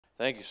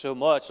Thank you so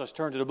much. Let's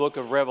turn to the book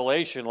of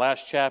Revelation,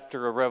 last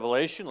chapter of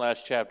Revelation,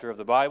 last chapter of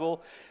the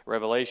Bible,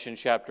 Revelation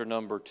chapter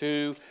number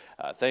 2.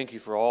 Thank you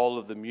for all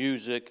of the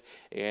music,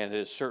 and it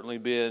has certainly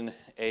been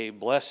a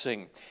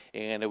blessing.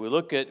 And we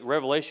look at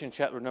Revelation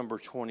chapter number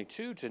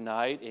 22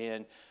 tonight,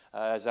 and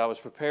as I was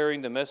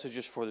preparing the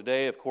messages for the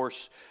day, of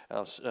course,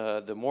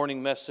 the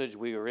morning message,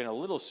 we were in a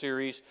little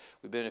series.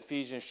 We've been in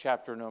Ephesians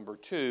chapter number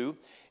 2,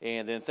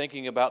 and then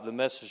thinking about the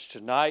message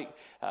tonight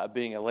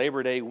being a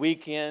Labor Day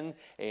weekend,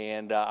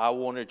 and I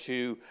wanted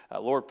to,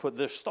 Lord, put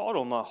this thought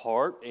on my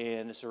heart,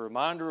 and it's a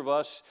reminder of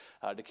us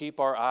to keep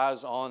our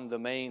eyes on the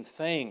main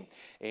thing.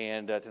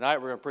 And tonight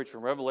we're going to preach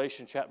from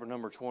Revelation chapter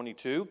number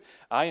 22.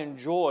 I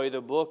enjoy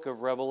the book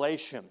of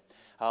Revelation.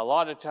 A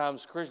lot of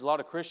times, a lot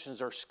of Christians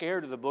are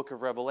scared of the book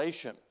of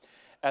Revelation.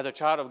 As a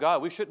child of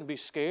God, we shouldn't be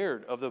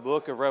scared of the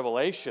book of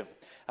Revelation.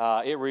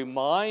 It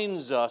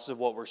reminds us of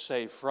what we're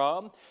saved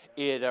from.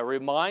 It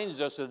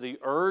reminds us of the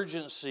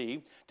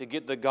urgency to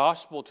get the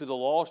gospel to the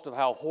lost, of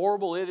how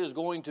horrible it is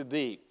going to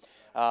be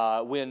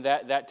when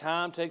that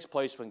time takes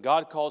place, when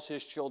God calls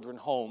His children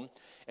home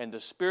and the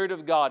Spirit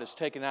of God is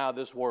taken out of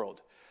this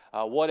world.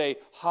 What a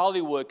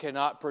Hollywood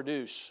cannot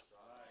produce,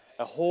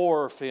 a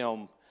horror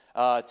film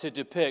to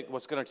depict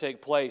what's going to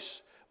take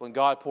place when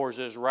God pours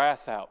His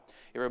wrath out.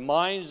 It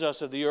reminds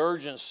us of the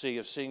urgency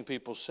of seeing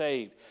people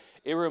saved.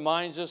 It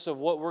reminds us of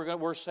what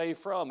we're saved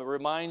from. It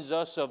reminds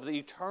us of the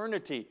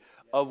eternity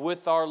of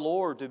with our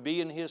Lord, to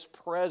be in His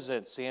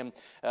presence. And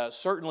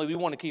certainly we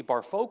want to keep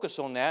our focus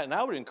on that. And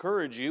I would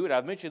encourage you, and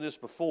I've mentioned this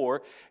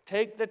before,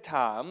 take the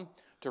time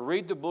to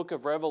read the book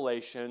of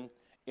Revelation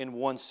in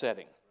one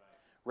setting.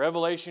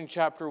 Revelation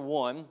chapter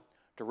 1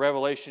 to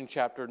Revelation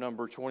chapter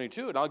number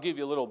 22. And I'll give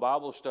you a little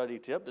Bible study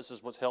tip. This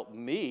is what's helped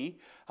me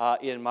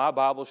in my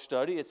Bible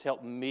study. It's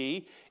helped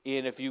me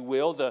in, if you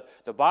will, the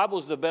Bible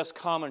is the best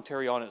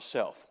commentary on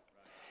itself.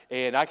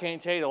 And I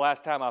can't tell you the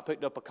last time I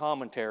picked up a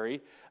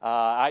commentary,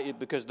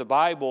 because the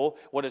Bible,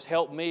 what has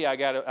helped me, I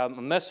got a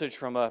message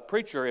from a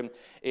preacher,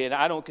 and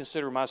I don't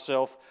consider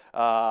myself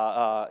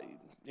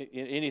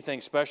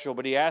anything special,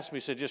 but he asked me,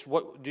 he said, just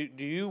what do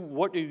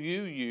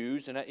you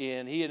use? And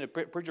he and the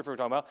preacher were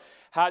talking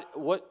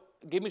about,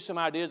 give me some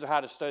ideas of how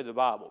to study the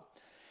Bible.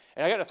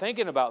 And I got to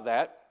thinking about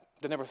that.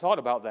 I never thought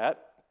about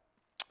that.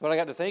 But I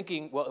got to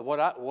thinking,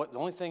 the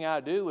only thing I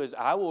do is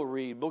I will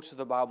read books of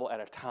the Bible at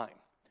a time.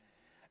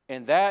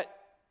 And that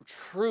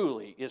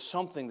truly is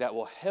something that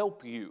will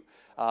help you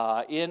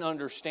in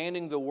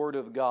understanding the Word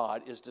of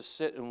God, is to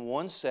sit in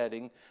one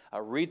setting,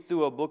 read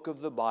through a book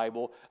of the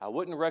Bible. I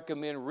wouldn't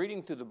recommend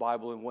reading through the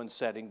Bible in one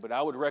setting, but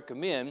I would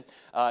recommend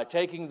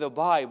taking the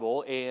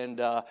Bible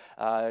and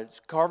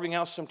carving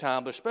out some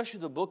time, but especially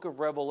the book of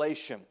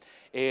Revelation.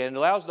 And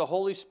allows the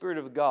Holy Spirit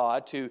of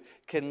God to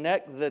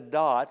connect the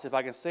dots, if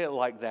I can say it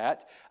like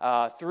that,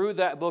 through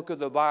that book of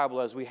the Bible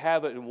as we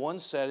have it in one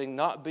setting,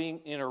 not being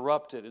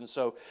interrupted. And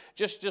so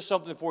just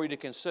something for you to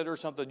consider,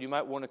 something you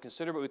might want to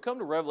consider. But we come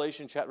to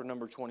Revelation chapter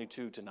number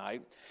 22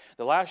 tonight,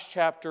 the last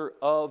chapter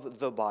of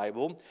the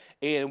Bible.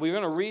 And we're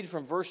going to read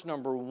from verse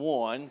number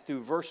 1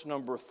 through verse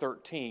number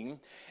 13.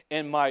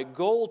 And my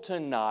goal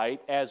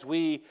tonight, as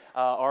we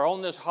are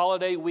on this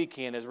holiday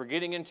weekend, as we're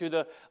getting into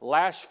the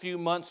last few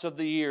months of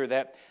the year,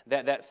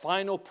 that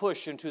final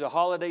push into the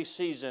holiday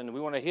season, we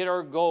want to hit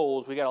our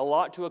goals, we got a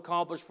lot to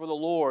accomplish for the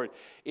Lord,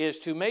 is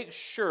to make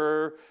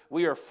sure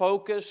we are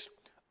focused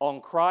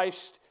on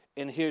Christ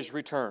and His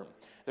return.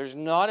 There's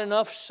not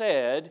enough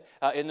said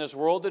in this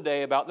world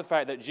today about the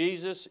fact that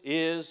Jesus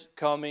is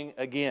coming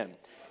again.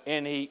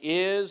 And He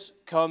is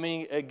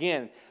coming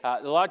again.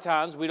 A lot of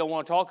times we don't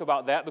want to talk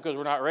about that because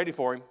we're not ready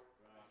for Him,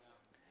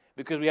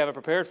 because we haven't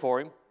prepared for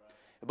Him.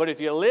 But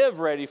if you live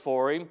ready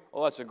for Him,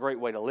 that's a great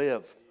way to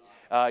live.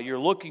 You're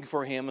looking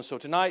for Him. And so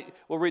tonight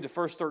we'll read the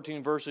first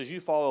 13 verses. You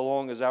follow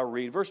along as I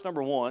read. Verse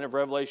number 1 of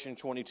Revelation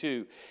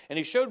 22. And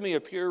He showed me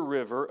a pure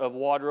river of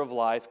water of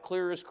life,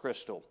 clear as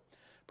crystal,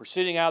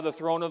 proceeding out of the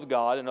throne of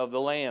God and of the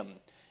Lamb.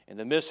 In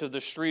the midst of the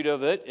street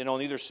of it, and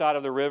on either side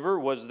of the river,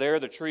 was there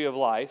the tree of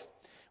life,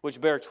 which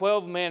bare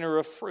 12 manner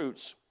of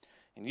fruits,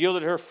 and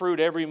yielded her fruit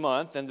every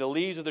month, and the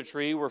leaves of the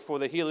tree were for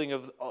the healing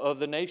of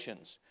the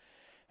nations.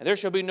 And there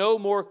shall be no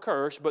more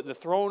curse, but the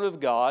throne of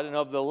God and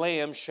of the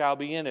Lamb shall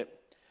be in it,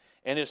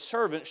 and His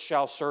servants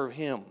shall serve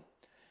Him.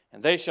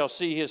 And they shall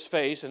see His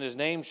face, and His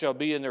name shall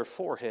be in their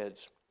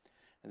foreheads.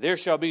 And there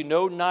shall be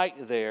no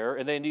night there,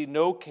 and they need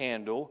no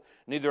candle,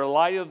 neither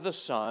light of the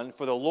sun,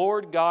 for the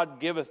Lord God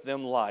giveth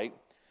them light,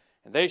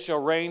 and they shall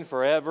reign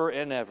forever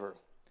and ever.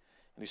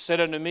 And He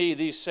said unto me,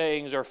 these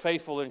sayings are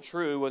faithful and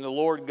true, and the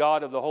Lord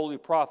God of the holy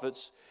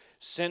prophets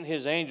sent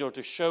His angel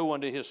to show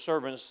unto His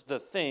servants the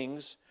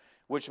things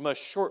which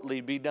must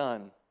shortly be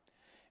done.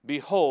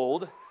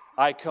 Behold,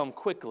 I come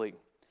quickly.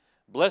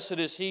 Blessed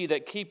is he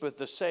that keepeth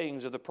the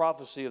sayings of the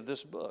prophecy of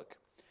this book.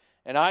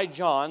 And I,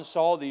 John,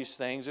 saw these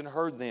things and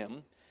heard them.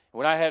 And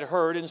when I had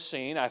heard and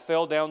seen, I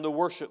fell down to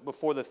worship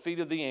before the feet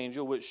of the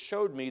angel which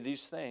showed me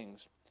these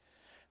things.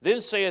 Then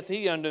saith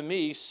he unto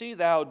me, see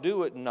thou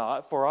do it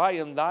not, for I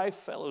am thy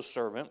fellow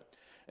servant,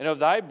 and of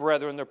thy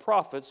brethren the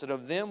prophets, and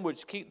of them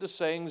which keep the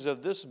sayings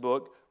of this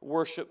book,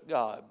 worship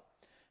God.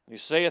 And he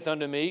saith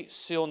unto me,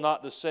 seal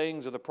not the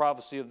sayings of the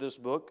prophecy of this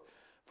book,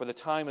 for the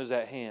time is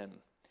at hand.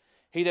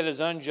 He that is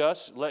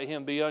unjust, let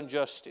him be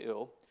unjust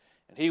still.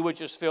 And he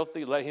which is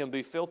filthy, let him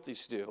be filthy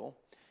still.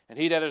 And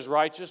he that is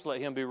righteous,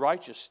 let him be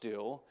righteous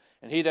still.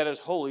 And he that is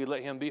holy,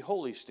 let him be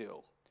holy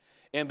still.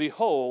 And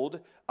behold,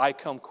 I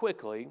come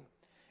quickly,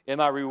 and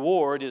my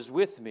reward is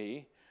with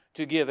me,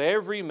 to give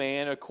every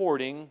man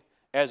according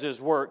as his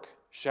work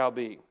shall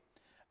be.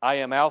 I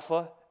am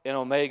Alpha and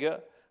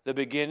Omega, the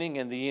beginning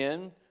and the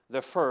end,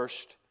 the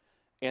first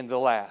and the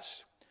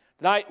last.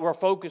 Tonight, our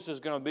focus is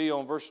going to be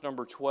on verse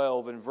number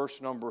 12 and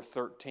verse number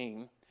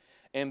 13.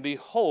 And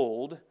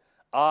behold,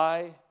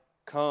 I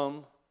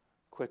come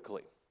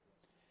quickly.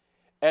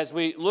 As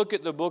we look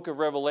at the book of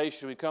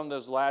Revelation, we come to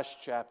this last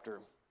chapter.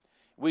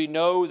 We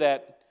know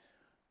that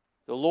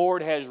the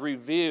Lord has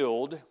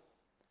revealed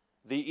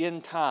the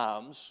end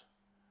times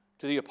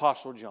to the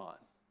Apostle John.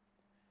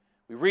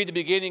 We read the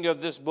beginning of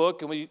this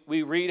book, and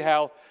we read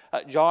how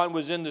John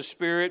was in the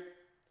Spirit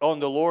on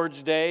the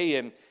Lord's day,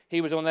 and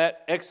he was on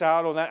that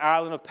exiled on that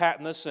island of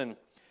Patmos, and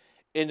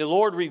the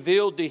Lord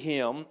revealed to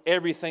him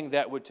everything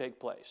that would take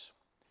place.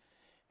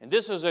 And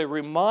this is a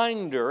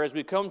reminder as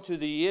we come to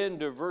the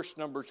end of verse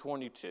number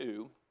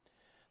 22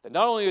 that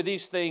not only are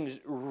these things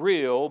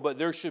real, but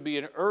there should be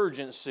an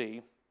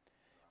urgency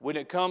when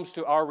it comes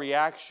to our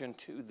reaction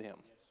to them.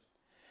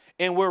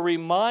 And we're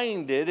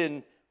reminded,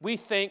 and we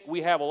think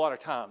we have a lot of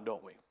time,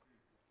 don't we?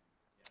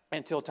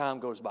 Until time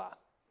goes by.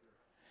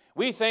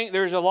 We think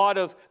there's a lot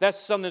of, that's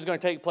something that's going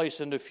to take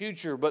place in the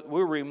future, but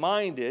we're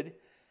reminded,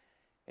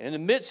 in the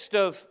midst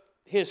of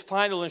his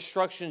final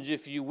instructions,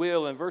 if you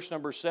will, in verse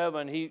number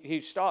 7,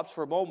 he stops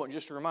for a moment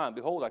just to remind,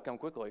 behold, I come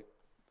quickly.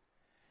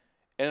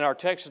 And in our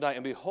text tonight,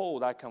 and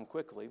behold, I come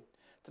quickly.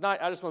 Tonight,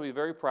 I just want to be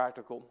very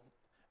practical,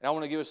 and I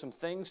want to give us some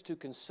things to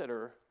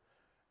consider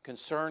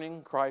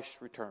concerning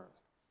Christ's return.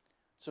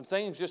 Some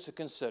things just to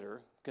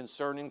consider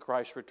concerning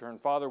Christ's return.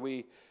 Father,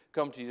 we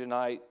come to you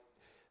tonight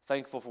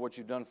thankful for what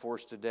you've done for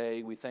us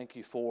today. We thank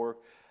you for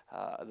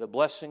the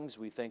blessings.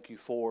 We thank you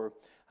for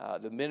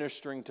the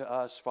ministering to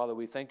us. Father,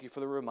 we thank you for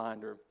the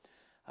reminder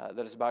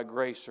that it's by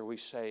grace are we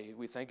saved.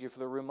 We thank you for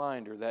the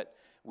reminder that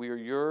we are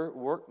your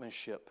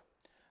workmanship.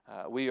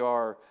 We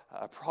are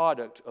a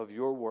product of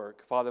your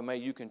work. Father, may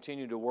you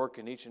continue to work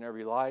in each and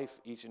every life,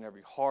 each and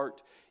every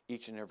heart,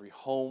 each and every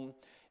home.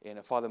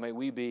 And Father, may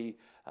we be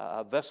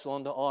a vessel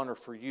unto honor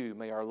for you.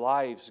 May our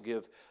lives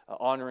give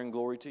honor and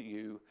glory to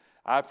you.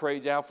 I pray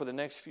now for the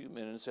next few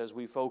minutes as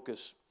we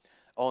focus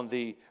on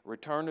the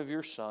return of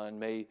your Son.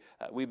 May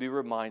we be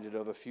reminded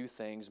of a few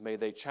things. May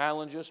they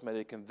challenge us. May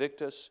they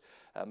convict us.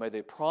 May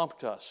they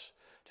prompt us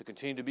to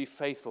continue to be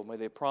faithful. May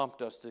they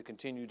prompt us to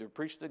continue to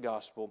preach the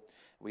gospel.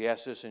 We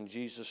ask this in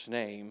Jesus'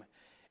 name.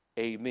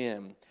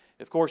 Amen.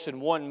 Of course, in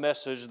one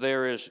message,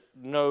 there is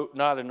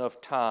not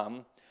enough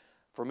time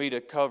for me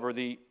to cover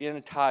the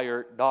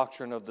entire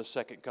doctrine of the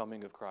second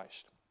coming of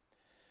Christ.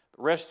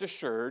 But rest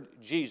assured,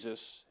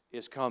 Jesus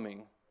is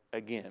coming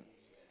again.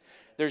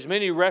 There's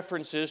many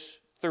references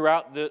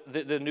throughout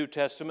the New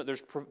Testament.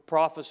 There's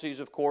prophecies,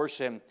 of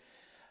course, and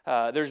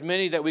there's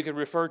many that we could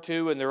refer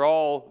to, and they're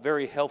all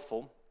very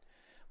helpful.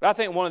 But I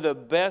think one of the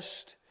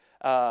best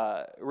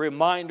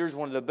reminders,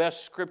 one of the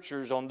best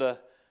scriptures on the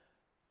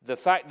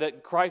fact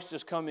that Christ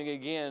is coming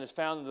again is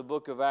found in the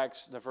book of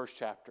Acts, the first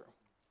chapter.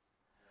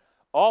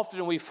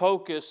 Often we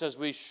focus, as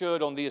we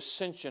should, on the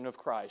ascension of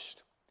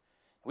Christ.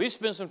 We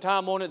spent some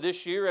time on it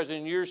this year, as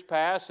in years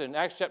past, in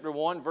Acts chapter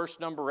 1, verse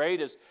number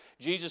 8, as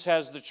Jesus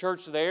has the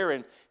church there,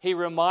 and he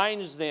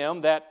reminds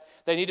them that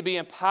they need to be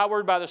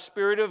empowered by the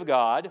Spirit of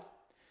God.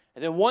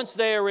 And then once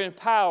they are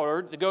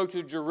empowered, to go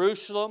to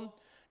Jerusalem,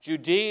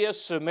 Judea,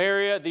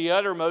 Samaria, the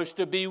uttermost,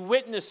 to be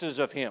witnesses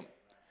of him,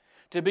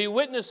 to be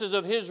witnesses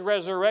of his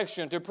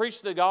resurrection, to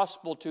preach the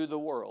gospel to the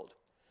world.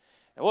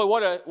 And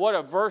what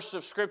a verse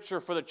of Scripture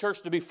for the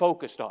church to be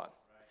focused on.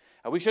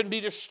 We shouldn't be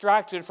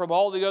distracted from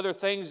all the other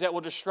things that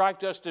will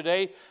distract us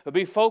today, but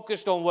be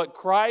focused on what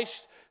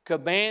Christ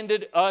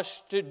commanded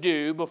us to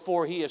do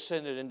before he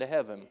ascended into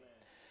heaven.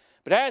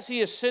 But as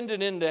he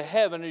ascended into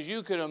heaven, as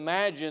you can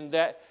imagine,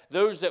 that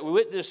those that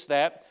witnessed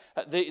that,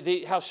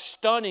 how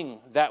stunning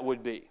that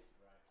would be.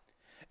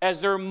 As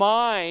their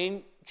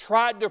mind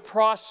tried to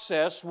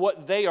process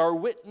what they are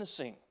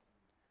witnessing.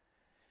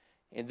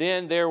 And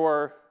then there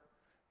were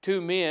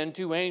two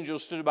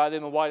angels stood by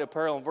them in white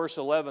apparel. In verse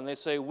 11, they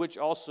say, which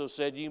also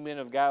said, ye men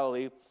of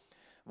Galilee,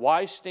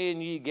 why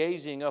stand ye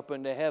gazing up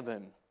into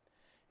heaven?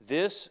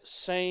 This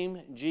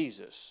same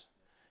Jesus,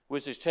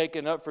 which is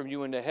taken up from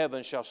you into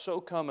heaven, shall so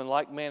come in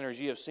like manner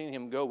as ye have seen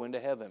him go into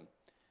heaven.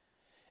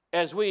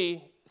 As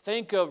we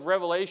think of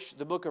Revelation,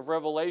 the book of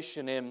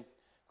Revelation and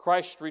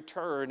Christ's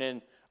return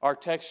in our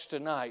text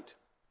tonight,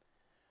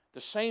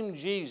 the same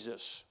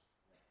Jesus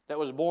that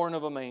was born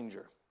of a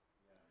manger,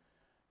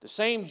 the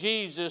same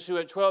Jesus who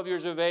at 12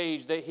 years of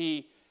age, that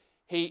he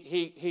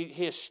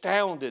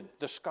astounded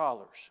the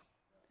scholars.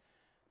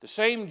 The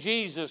same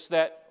Jesus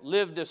that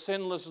lived a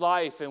sinless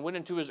life and went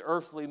into His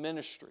earthly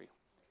ministry,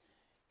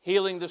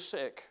 healing the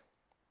sick,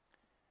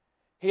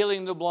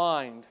 healing the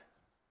blind,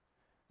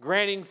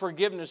 granting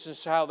forgiveness and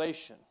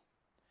salvation.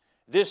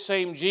 This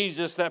same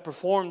Jesus that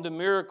performed the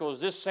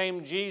miracles, this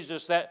same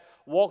Jesus that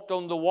walked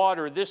on the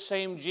water, this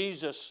same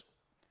Jesus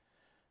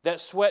that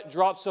sweat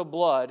drops of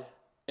blood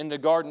in the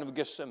Garden of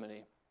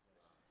Gethsemane.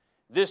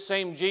 This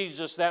same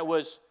Jesus that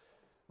was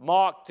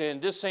mocked,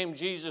 and this same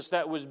Jesus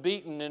that was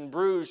beaten and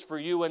bruised for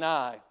you and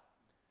I.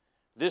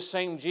 This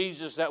same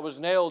Jesus that was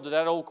nailed to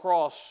that old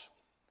cross.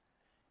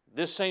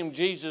 This same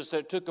Jesus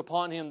that took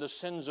upon Him the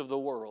sins of the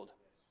world.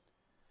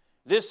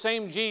 This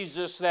same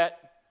Jesus that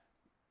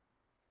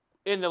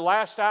in the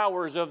last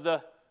hours of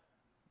the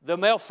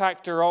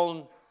malefactor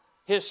on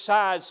His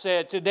side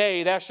said,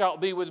 "Today thou shalt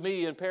be with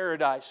me in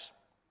paradise."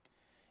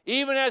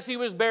 Even as He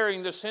was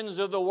bearing the sins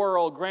of the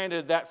world,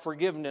 granted that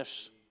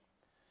forgiveness.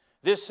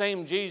 This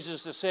same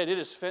Jesus that said, "It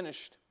is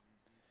finished."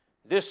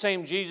 This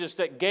same Jesus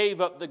that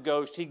gave up the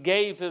ghost. He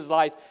gave His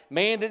life.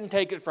 Man didn't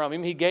take it from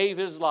Him. He gave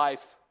His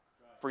life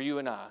for you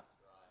and I.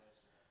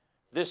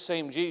 This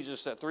same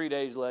Jesus that 3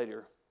 days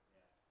later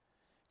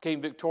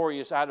came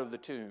victorious out of the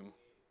tomb,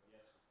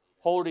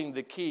 holding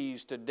the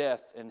keys to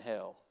death and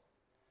hell.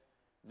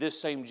 This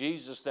same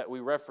Jesus that we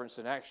referenced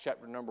in Acts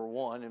chapter number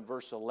 1 in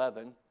verse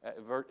 11,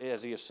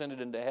 as He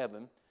ascended into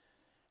heaven,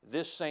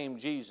 this same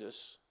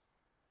Jesus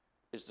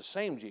is the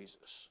same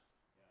Jesus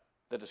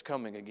that is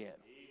coming again.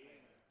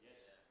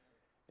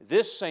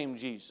 This same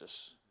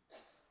Jesus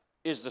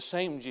is the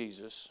same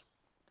Jesus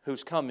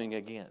who's coming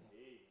again.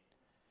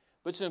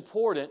 But it's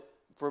important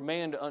for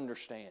man to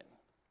understand.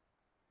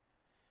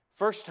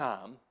 First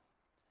time,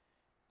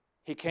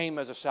 He came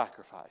as a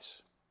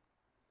sacrifice.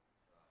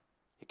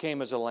 He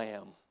came as a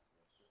lamb.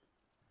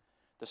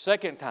 The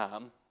second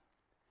time,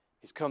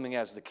 He's coming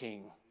as the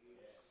King.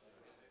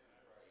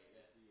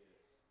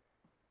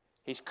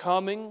 He's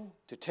coming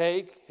to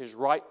take His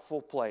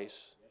rightful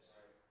place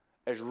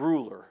as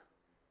ruler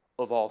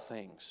of all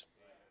things.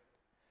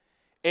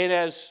 And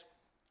as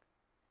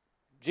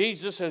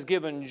Jesus has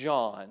given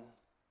John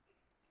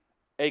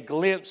a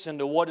glimpse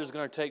into what is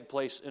going to take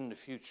place in the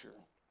future,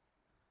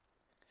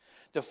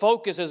 the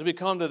focus as we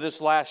come to this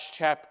last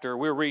chapter,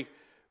 we're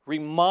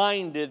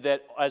reminded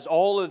that as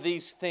all of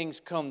these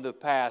things come to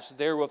pass,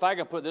 if I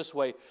can put it this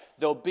way,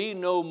 there'll be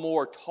no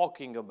more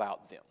talking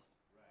about them.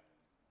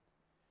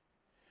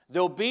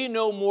 There'll be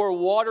no more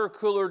water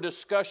cooler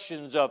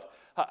discussions of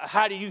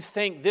how do you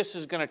think this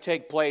is going to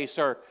take place,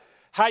 or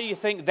how do you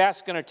think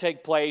that's going to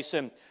take place,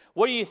 and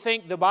what do you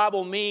think the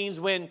Bible means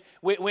when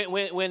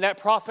that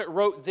prophet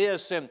wrote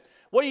this, and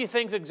what do you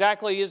think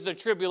exactly is the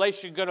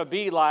tribulation going to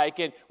be like?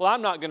 And, well,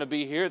 I'm not going to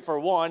be here for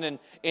one.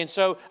 And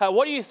so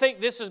what do you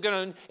think this is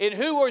going to, and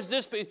who is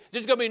this?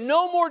 There's going to be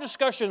no more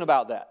discussion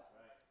about that.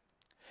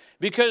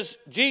 Because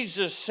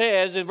Jesus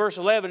says in verse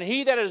 11,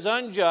 "He that is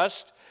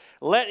unjust,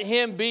 let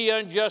him be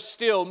unjust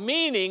still."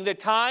 Meaning the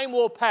time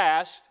will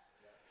pass.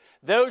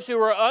 Those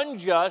who are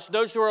unjust,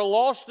 those who are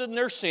lost in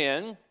their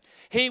sin,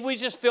 we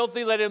just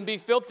filthy, let him be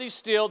filthy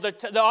still.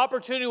 The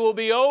opportunity will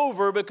be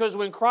over, because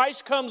when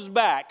Christ comes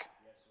back,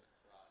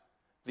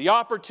 the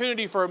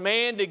opportunity for a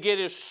man to get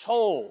his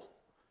soul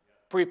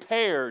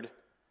prepared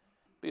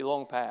will be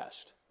long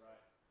past.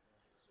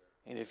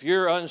 And if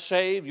you're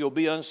unsaved, you'll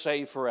be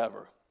unsaved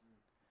forever.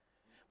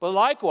 But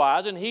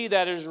likewise, and he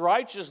that is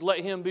righteous, let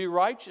him be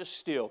righteous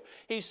still.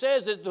 He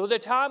says that the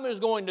time is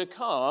going to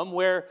come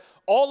where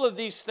all of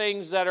these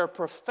things that are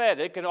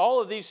prophetic and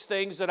all of these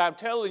things that I'm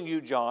telling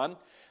you, John,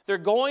 they're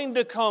going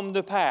to come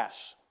to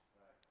pass.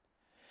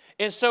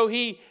 And so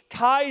he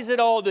ties it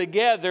all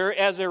together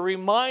as a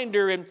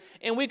reminder,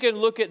 and we can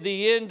look at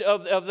the end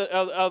of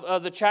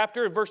the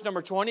chapter in verse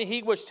number 20.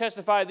 He which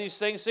testified these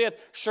things saith,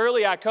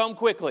 "Surely I come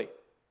quickly."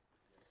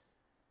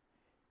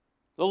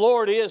 The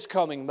Lord is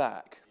coming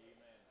back.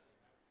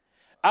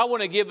 I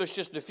want to give us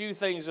just a few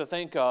things to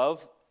think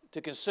of,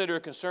 to consider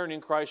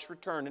concerning Christ's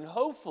return. And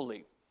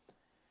hopefully,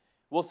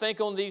 we'll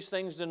think on these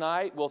things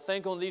tonight. We'll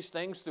think on these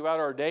things throughout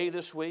our day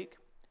this week.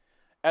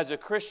 As a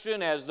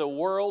Christian, as the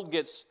world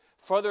gets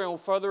further and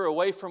further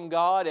away from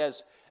God,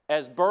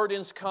 as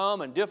burdens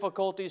come and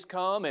difficulties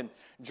come and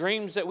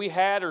dreams that we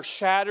had are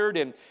shattered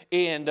and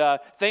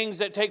things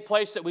that take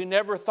place that we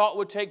never thought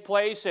would take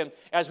place. And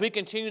as we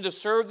continue to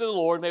serve the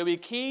Lord, may we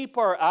keep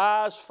our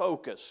eyes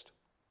focused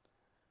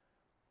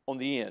on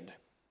the end,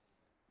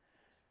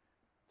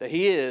 that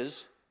He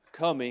is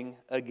coming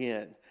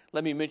again.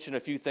 Let me mention a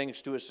few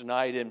things to us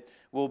tonight and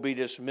we'll be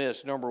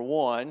dismissed. Number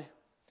one,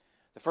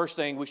 the first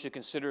thing we should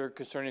consider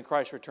concerning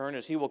Christ's return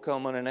is He will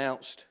come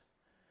unannounced.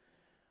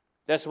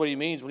 That's what He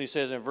means when He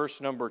says in verse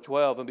number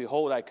 12, "And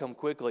behold, I come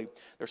quickly."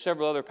 There are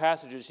several other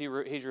passages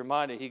He's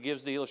reminded. He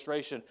gives the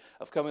illustration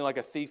of coming like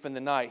a thief in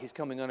the night. He's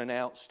coming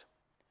unannounced.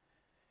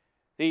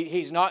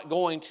 He's not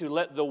going to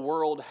let the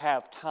world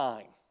have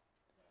time.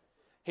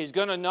 He's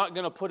not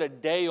going to put a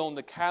day on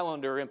the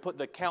calendar and put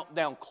the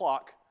countdown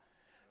clock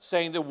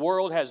saying the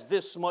world has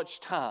this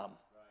much time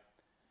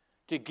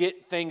to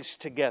get things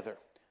together.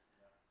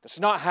 That's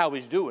not how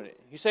He's doing it.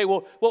 You say,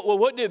 well,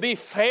 wouldn't it be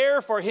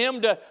fair for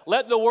Him to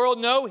let the world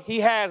know? He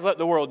has let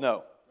the world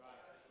know.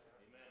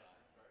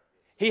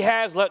 He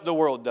has let the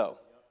world know.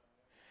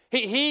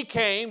 He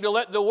came to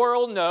let the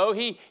world know.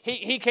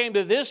 He came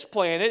to this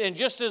planet, and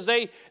just as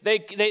they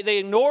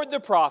ignored the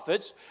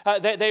prophets,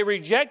 they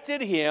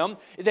rejected Him,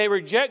 they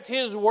reject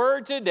His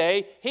word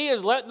today, He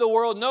has let the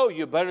world know,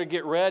 you better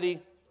get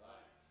ready.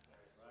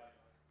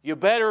 You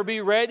better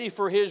be ready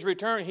for His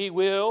return. He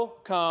will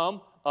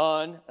come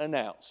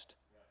unannounced.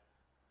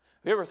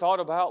 Have you ever thought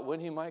about when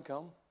He might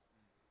come?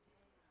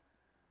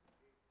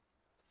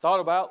 Thought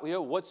about,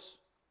 what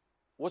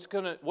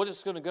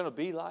it's going to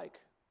be like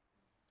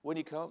when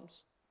He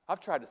comes? I've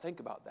tried to think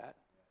about that.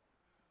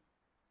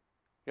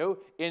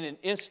 In an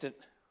instant,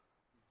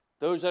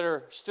 those that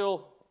are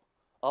still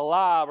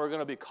alive are going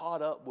to be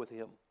caught up with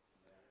Him.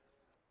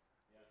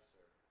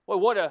 Well,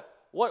 what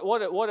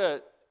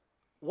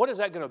is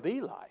that going to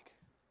be like?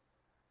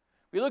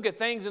 You look at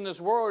things in this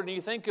world and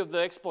you think of the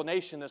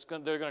explanation that's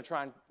going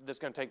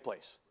to take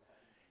place.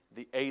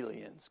 The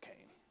aliens came.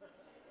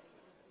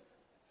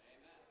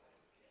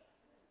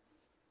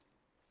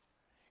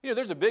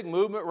 There's a big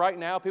movement right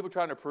now, people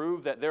trying to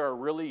prove that there are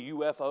really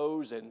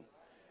UFOs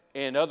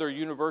and other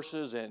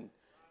universes,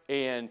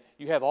 and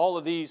you have all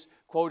of these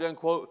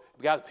quote-unquote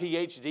guys,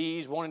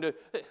 PhDs, wanting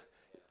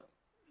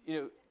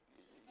to,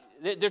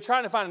 they're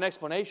trying to find an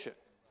explanation.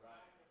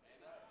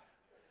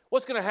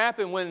 What's going to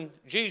happen when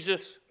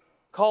Jesus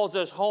calls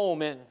us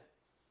home and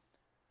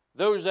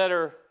those that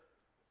are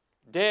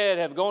dead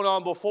have gone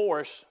on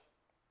before us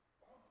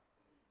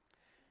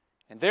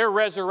and they're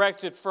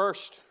resurrected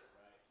first?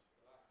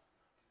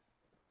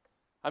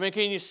 I mean,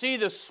 can you see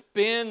the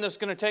spin that's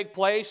going to take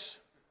place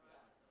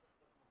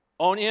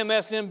on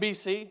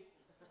MSNBC?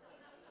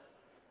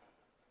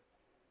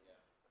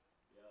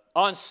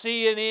 On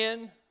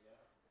CNN?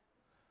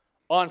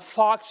 On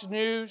Fox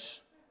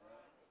News?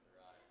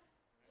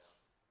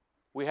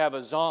 We have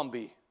a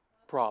zombie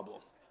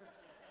problem.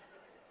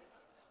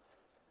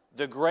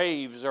 The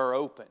graves are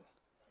open.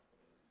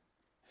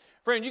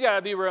 Friend, you got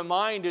to be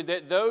reminded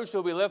that those who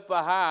will be left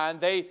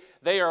behind, they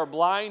are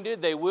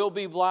blinded, they will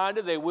be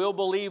blinded, they will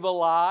believe a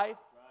lie.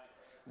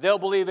 They'll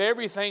believe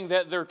everything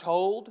that they're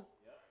told.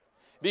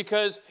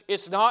 Because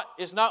it's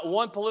not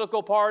one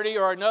political party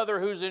or another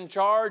who's in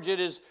charge. It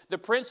is the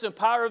prince and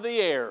power of the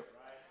air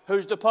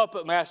who's the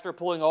puppet master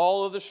pulling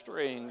all of the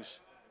strings.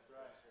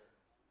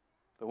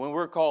 But when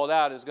we're called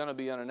out, it's going to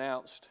be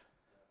unannounced.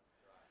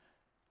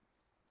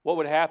 What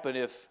would happen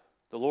if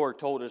the Lord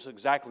told us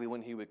exactly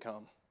when He would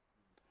come?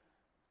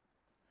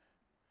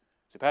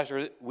 So,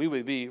 Pastor, we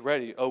would be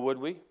ready. Oh, would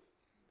we?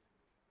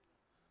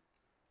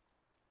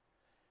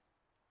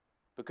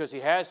 Because He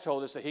has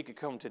told us that He could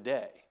come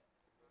today.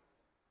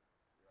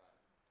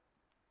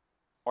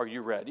 Are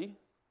you ready?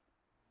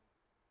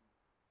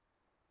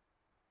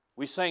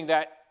 We sang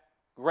that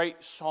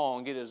great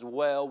song, "It is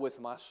well with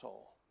my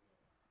soul."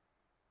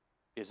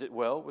 Is it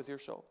well with your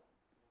soul?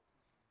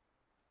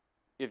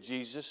 If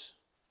Jesus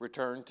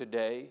returned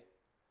today,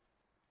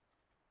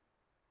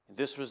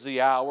 this was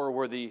the hour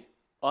where the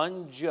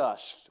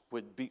unjust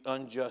would be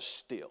unjust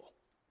still.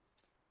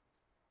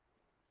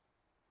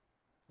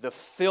 The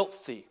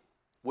filthy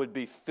would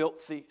be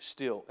filthy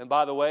still. And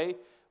by the way,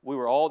 we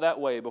were all that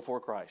way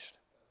before Christ.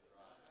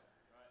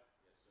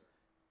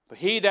 But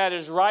he that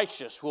is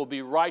righteous will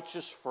be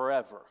righteous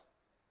forever.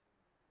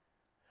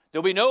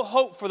 There'll be no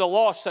hope for the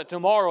lost that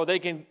tomorrow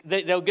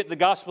they'll get the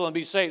gospel and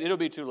be saved. It'll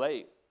be too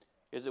late.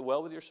 Is it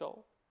well with your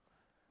soul?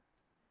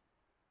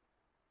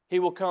 He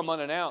will come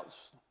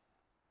unannounced.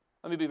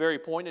 Let me be very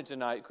pointed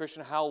tonight.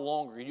 Christian, how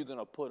long are you going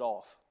to put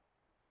off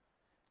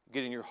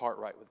getting your heart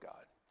right with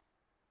God?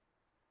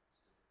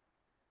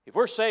 If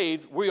we're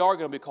saved, we are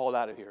going to be called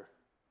out of here.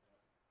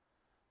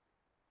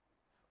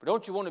 But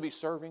don't you want to be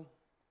serving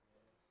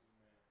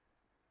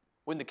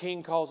when the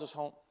King calls us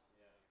home?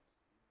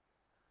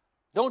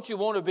 Don't you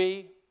want to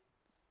be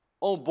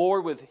on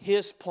board with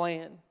His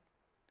plan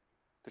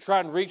to try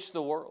and reach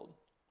the world?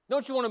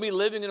 Don't you want to be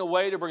living in a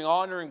way to bring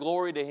honor and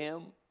glory to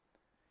Him?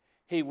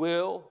 He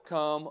will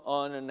come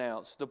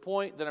unannounced. The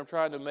point that I'm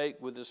trying to make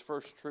with this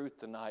first truth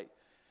tonight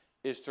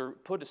is to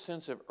put a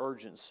sense of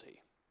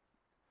urgency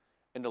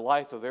in the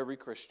life of every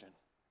Christian.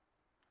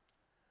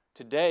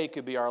 Today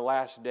could be our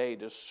last day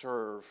to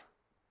serve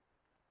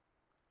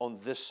on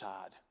this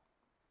side.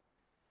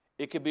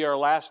 It could be our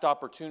last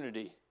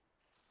opportunity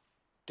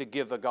to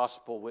give a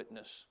gospel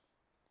witness.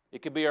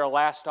 It could be our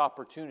last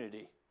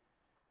opportunity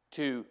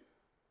to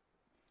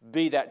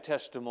be that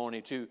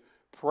testimony, to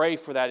pray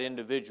for that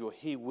individual.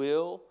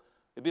 It'll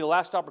be the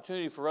last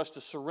opportunity for us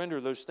to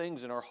surrender those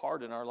things in our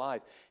heart and our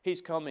life.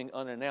 He's coming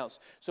unannounced.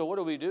 So what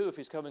do we do if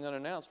He's coming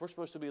unannounced? We're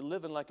supposed to be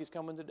living like He's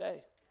coming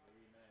today.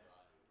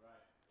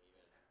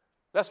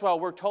 That's why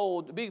we're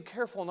told to be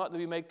careful not to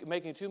be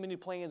making too many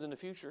plans in the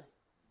future.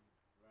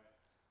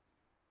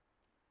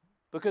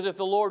 Because if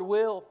the Lord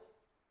will,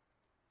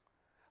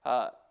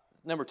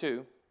 number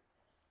 2,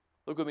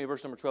 look with me at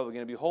verse number 12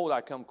 again. Behold,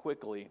 I come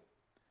quickly,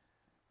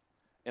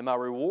 and my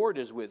reward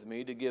is with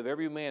me to give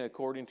every man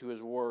according to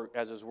his work,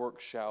 as his work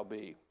shall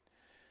be.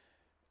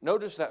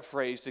 Notice that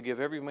phrase, to give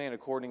every man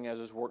according as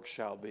his work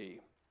shall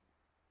be.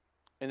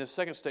 And the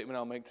second statement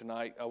I'll make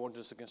tonight, I want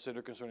us to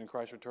consider concerning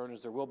Christ's return,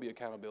 is there will be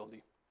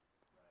accountability.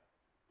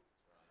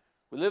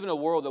 We live in a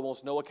world that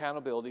wants no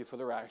accountability for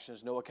their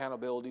actions, no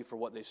accountability for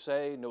what they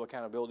say, no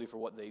accountability for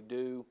what they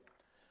do,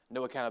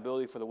 no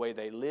accountability for the way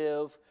they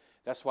live.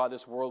 That's why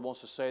this world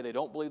wants to say they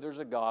don't believe there's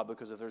a God,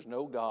 because if there's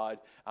no God,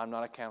 I'm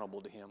not accountable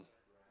to Him.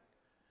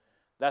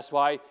 That's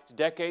why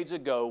decades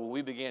ago, when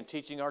we began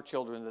teaching our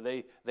children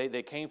that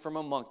they came from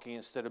a monkey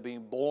instead of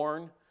being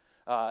born,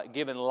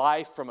 given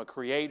life from a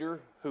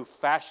Creator who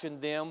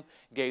fashioned them,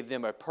 gave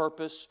them a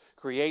purpose,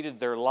 created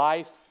their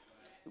life.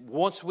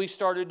 Once we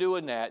started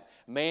doing that,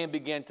 man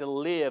began to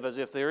live as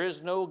if there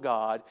is no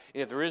God.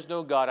 And if there is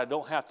no God, I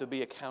don't have to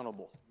be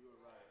accountable.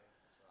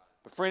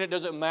 But friend, it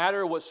doesn't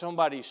matter what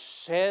somebody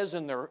says.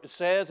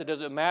 It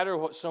doesn't matter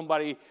what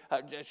somebody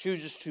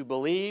chooses to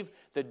believe.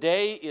 The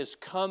day is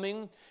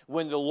coming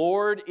when the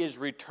Lord is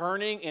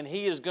returning, and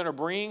He is going to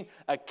bring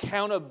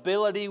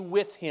accountability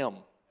with Him.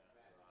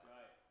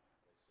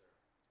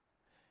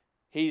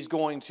 He's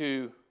going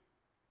to,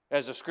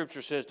 as the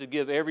Scripture says, to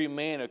give every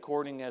man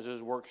according as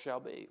his work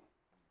shall be.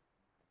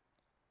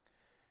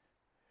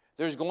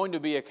 There's going to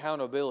be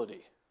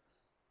accountability.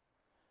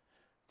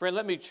 Friend,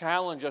 let me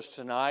challenge us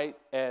tonight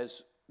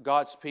as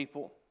God's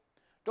people.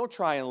 Don't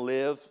try and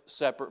live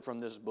separate from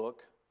this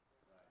book.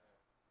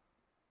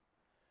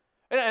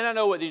 And I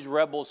know what these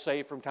rebels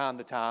say from time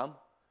to time.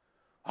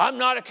 I'm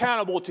not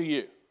accountable to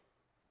you.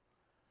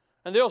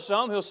 And he'll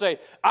say,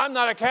 I'm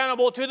not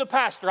accountable to the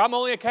pastor. I'm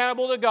only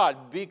accountable to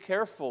God. Be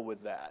careful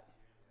with that.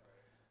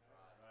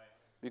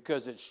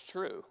 Because it's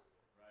true.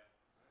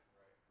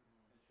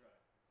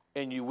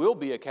 And you will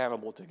be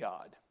accountable to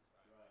God.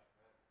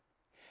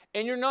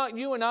 And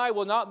you and I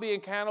will not be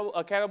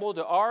accountable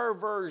to our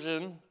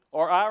version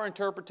or our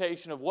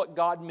interpretation of what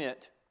God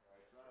meant.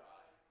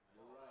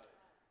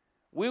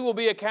 We will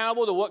be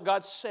accountable to what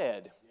God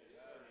said.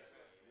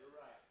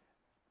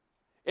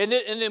 In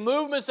the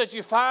movements that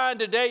you find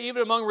today,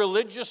 even among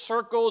religious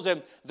circles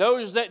and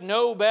those that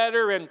know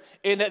better, and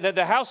that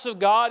the house of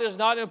God is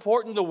not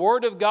important, the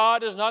Word of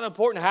God is not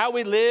important, how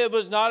we live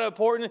is not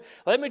important.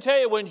 Let me tell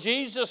you, when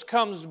Jesus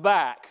comes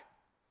back,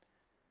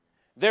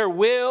 there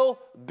will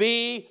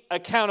be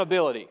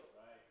accountability.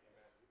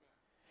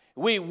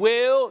 We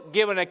will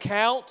give an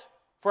account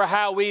for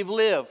how we've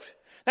lived.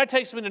 That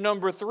takes me to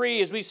number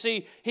 3, as we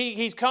see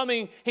He's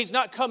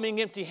not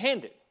coming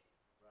empty-handed.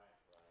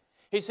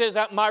 He says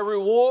that my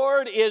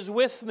reward is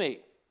with me.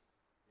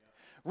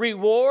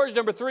 Rewards,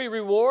 number 3,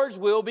 rewards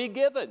will be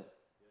given.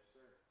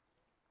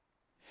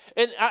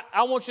 And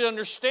I want you to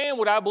understand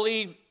what I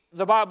believe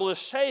the Bible is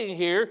saying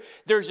here.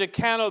 There's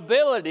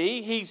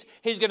accountability. He's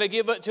going to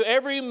give it to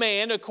every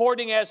man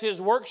according as his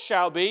work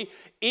shall be,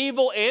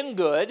 evil and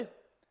good.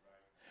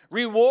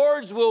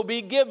 Rewards will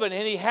be given,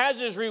 and He has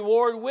His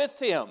reward with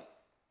Him.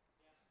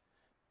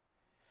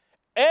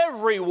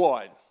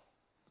 Everyone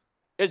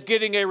is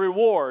getting a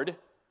reward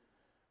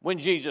when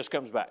Jesus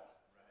comes back.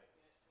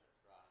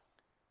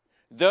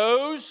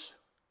 Those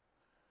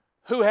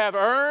who have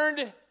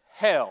earned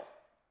hell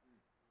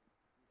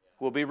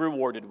will be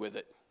rewarded with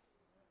it.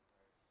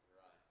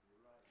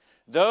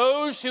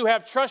 Those who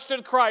have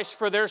trusted Christ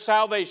for their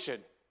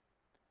salvation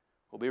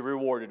will be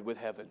rewarded with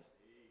heaven.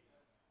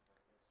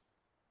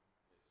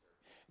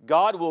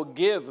 God will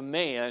give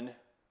man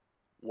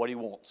what He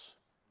wants.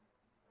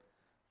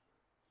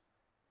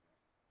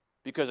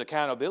 Because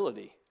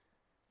accountability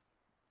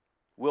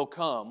will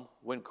come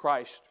when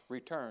Christ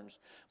returns.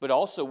 But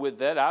also with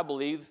that, I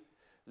believe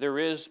there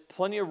is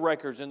plenty of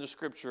records in the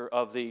Scripture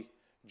of the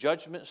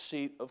judgment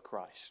seat of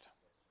Christ.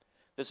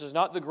 This is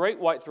not the great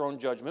white throne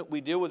judgment.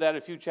 We deal with that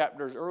a few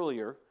chapters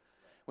earlier.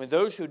 When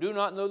those who do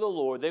not know the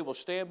Lord, they will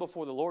stand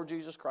before the Lord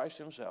Jesus Christ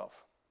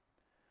Himself.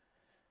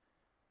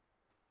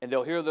 And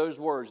they'll hear those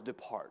words,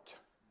 "Depart.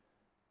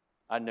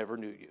 I never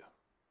knew you."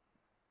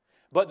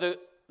 But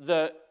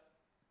the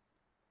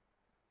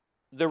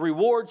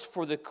rewards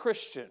for the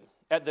Christian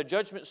at the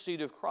judgment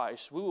seat of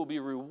Christ, we will be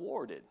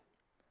rewarded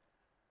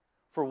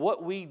for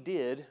what we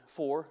did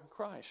for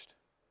Christ.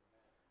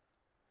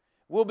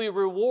 We'll be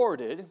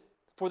rewarded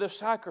for the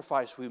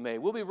sacrifice we made.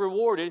 We'll be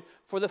rewarded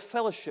for the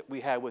fellowship we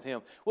had with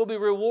Him. We'll be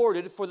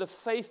rewarded for the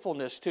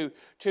faithfulness to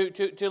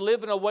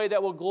live in a way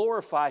that will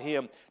glorify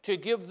Him, to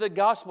give the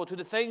gospel, to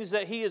the things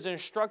that He has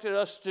instructed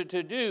us to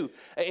do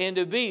and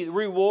to be.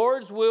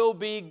 Rewards will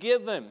be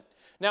given.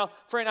 Now,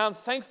 friend, I'm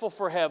thankful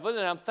for heaven,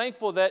 and I'm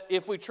thankful that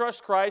if we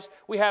trust Christ,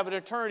 we have an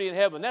eternity in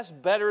heaven. That's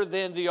better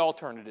than the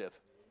alternative.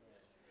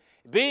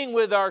 Being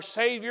with our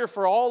Savior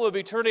for all of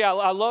eternity.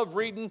 I love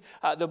reading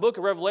the book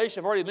of Revelation,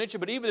 I've already mentioned,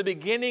 but even the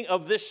beginning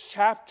of this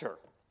chapter.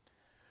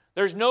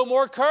 There's no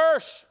more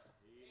curse.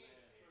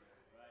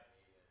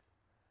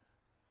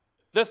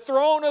 The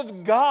throne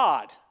of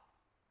God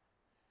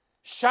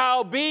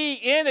shall be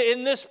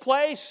in this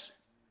place.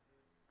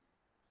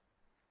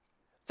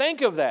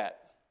 Think of that.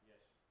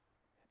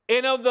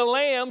 and of the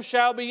Lamb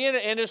shall be in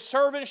it, and his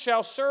servants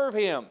shall serve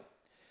him,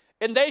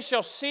 and they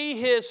shall see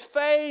his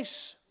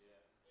face.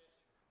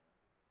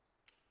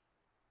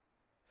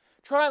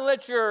 Try and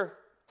let your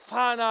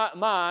finite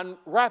mind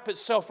wrap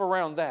itself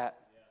around that.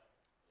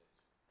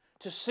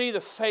 To see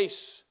the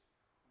face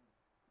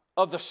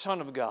of the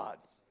Son of God.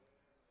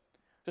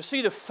 To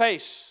see the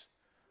face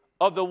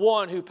of the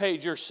one who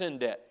paid your sin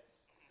debt.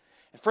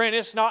 And friend,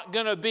 it's not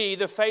going to be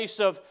the face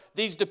of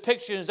these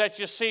depictions that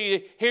you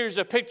see. Here's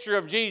a picture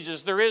of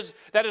Jesus.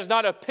 That is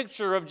not a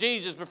picture of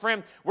Jesus. But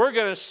friend, we're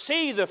going to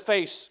see the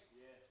face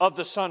of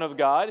the Son of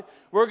God.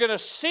 We're going to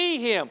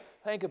see Him.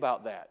 Think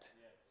about that.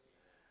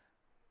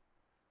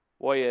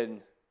 Boy,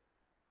 and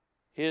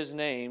His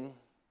name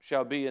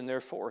shall be in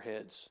their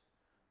foreheads.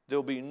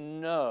 There'll be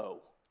no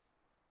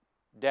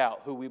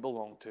doubt who we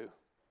belong to.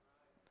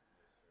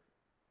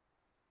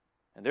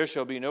 And there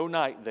shall be no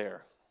night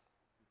there.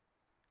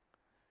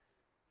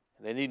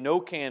 They need no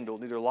candle,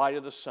 neither light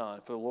of the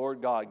sun, for the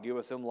Lord God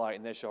giveth them light,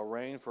 and they shall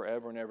reign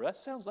forever and ever. That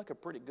sounds like a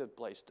pretty good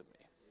place to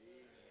me.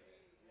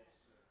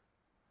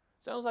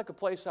 Sounds like a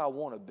place I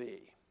want to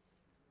be.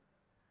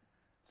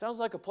 Sounds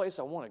like a place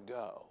I want to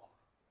go.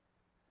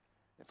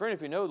 And friend,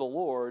 if you know the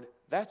Lord,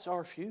 that's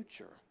our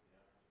future.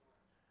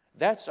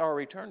 That's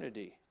our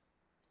eternity.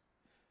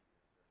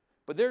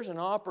 But there's an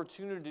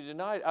opportunity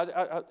tonight.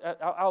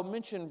 I'll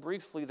mention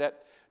briefly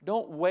that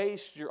don't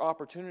waste your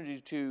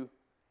opportunity to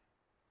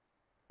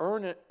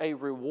earn a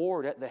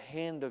reward at the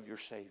hand of your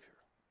Savior.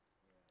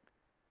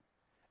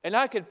 And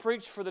I could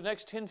preach for the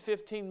next 10,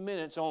 15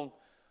 minutes on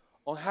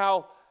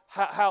how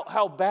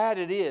bad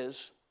it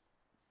is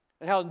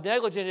and how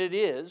negligent it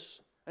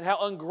is and how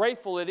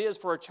ungrateful it is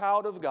for a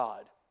child of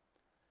God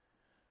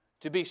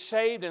to be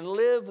saved and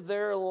live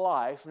their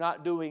life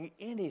not doing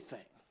anything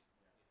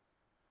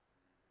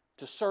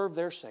to serve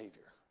their Savior.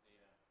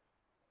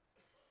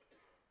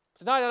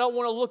 Tonight I don't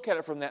want to look at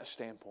it from that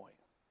standpoint.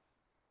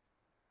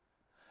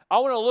 I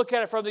want to look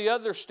at it from the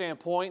other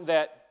standpoint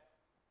that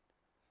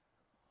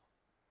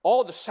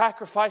all the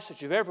sacrifice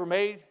that you've ever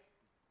made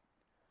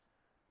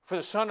for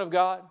the Son of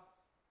God,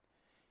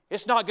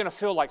 it's not going to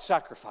feel like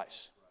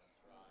sacrifice.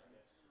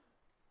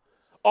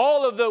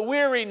 All of the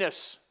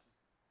weariness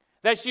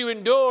that you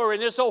endure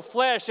in this old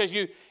flesh as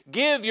you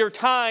give your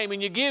time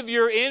and you give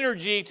your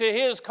energy to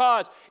His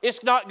cause,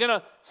 it's not going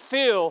to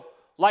feel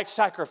like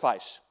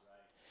sacrifice.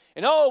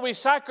 And we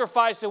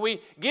sacrifice and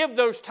we give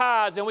those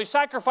tithes and we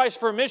sacrifice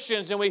for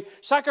missions and we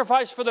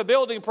sacrifice for the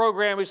building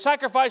program. We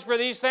sacrifice for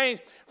these things.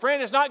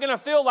 Friend, it's not going to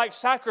feel like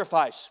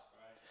sacrifice.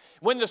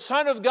 When the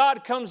Son of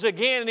God comes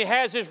again and He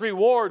has His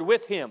reward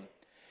with Him.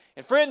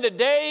 And friend, the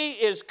day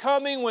is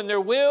coming when there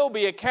will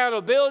be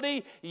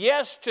accountability.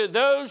 Yes, to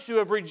those who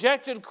have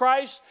rejected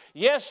Christ.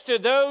 Yes, to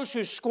those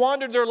who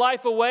squandered their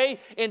life away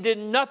and did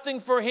nothing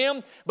for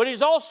Him. But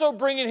He's also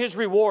bringing His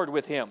reward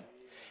with Him.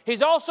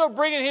 He's also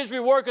bringing His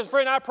reward because,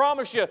 friend, I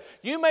promise you,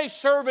 you may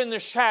serve in the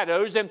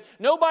shadows and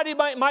nobody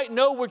might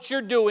know what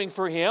you're doing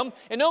for Him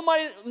and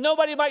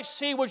nobody might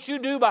see what you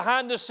do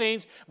behind the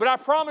scenes, but I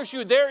promise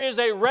you there is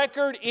a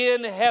record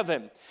in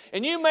heaven.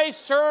 And you may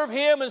serve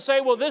Him and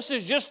say, well, this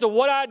is just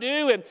what I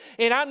do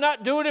and I'm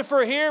not doing it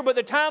for here, but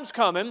the time's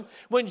coming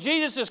when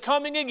Jesus is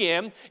coming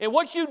again and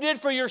what you did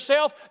for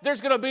yourself,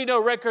 there's going to be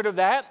no record of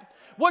that.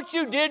 What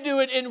you did to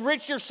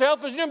enrich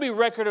yourself, there's going to be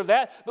record of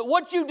that, but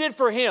what you did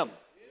for Him,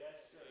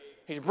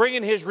 He's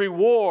bringing His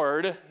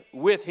reward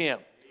with Him.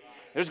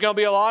 There's going to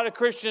be a lot of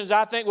Christians,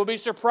 I think, will be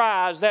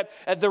surprised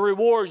at the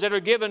rewards that are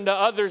given to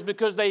others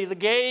because they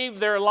gave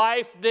their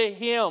life to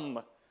Him.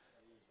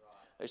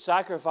 They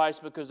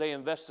sacrificed because they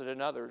invested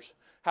in others.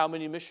 How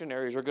many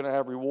missionaries are going to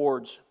have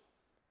rewards?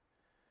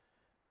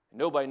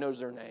 Nobody knows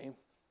their name.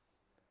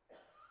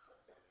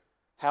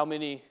 How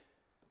many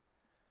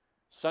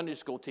Sunday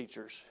school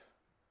teachers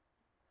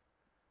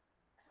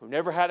who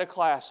never had a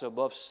class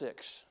above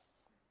 6?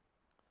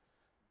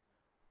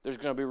 There's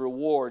going to be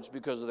rewards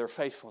because of their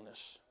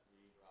faithfulness.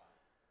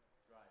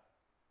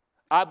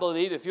 I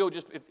believe if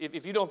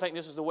you don't think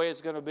this is the way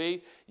it's going to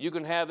be, you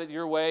can have it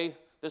your way.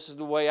 This is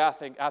the way I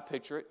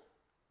picture it.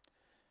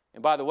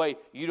 And by the way,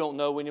 you don't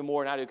know any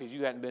more than I do because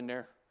you hadn't been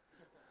there.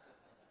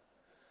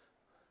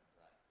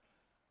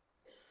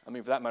 I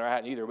mean, for that matter, I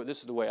hadn't either, but this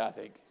is the way I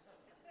think.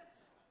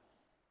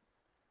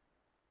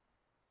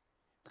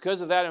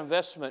 Because of that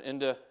investment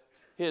into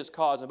His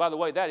cause, and by the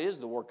way, that is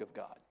the work of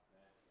God.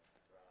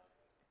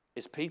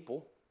 It's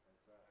people.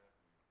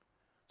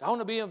 I want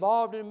to be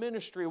involved in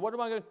ministry. What am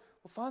I going to?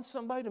 Well, find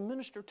somebody to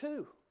minister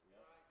to.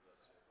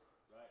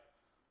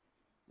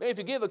 Maybe if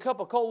you give a cup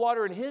of cold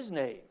water in His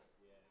name,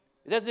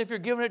 it's as if you're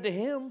giving it to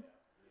Him.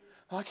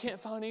 I can't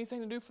find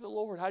anything to do for the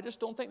Lord. I just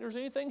don't think there's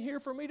anything here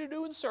for me to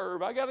do and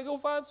serve. I got to go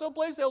find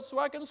someplace else so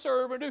I can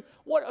serve and do.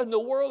 What in the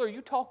world are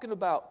you talking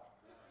about?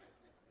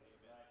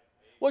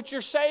 What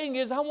you're saying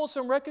is, I want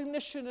some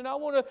recognition and I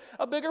want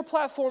a bigger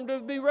platform to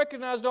be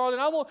recognized on,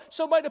 and I want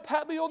somebody to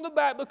pat me on the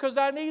back because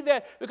I need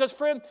that. Because,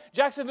 friend,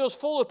 Jacksonville's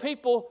full of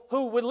people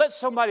who would let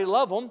somebody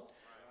love them.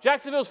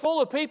 Jacksonville's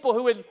full of people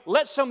who would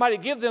let somebody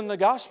give them the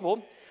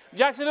gospel.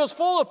 Jacksonville's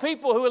full of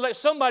people who would let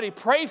somebody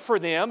pray for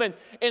them and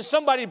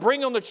somebody bring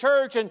them to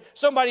church and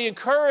somebody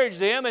encourage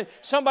them and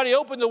somebody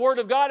open the Word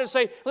of God and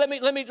say, let me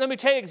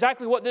tell you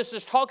exactly what this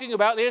is talking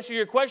about. To answer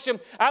your question,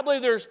 I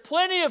believe there's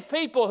plenty of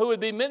people who would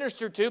be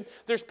ministered to.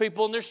 There's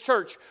people in this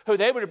church who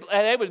they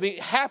would be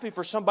happy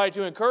for somebody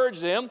to encourage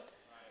them,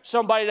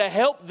 somebody to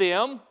help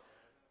them.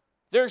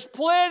 There's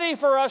plenty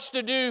for us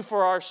to do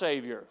for our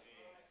Savior.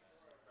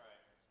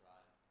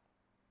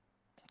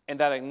 And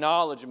that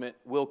acknowledgement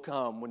will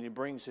come when He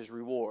brings His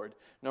reward.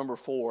 Number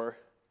 4,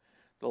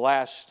 the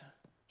last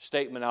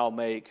statement I'll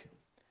make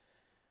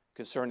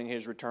concerning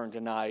His return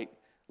tonight.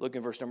 Look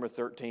in verse number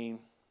 13.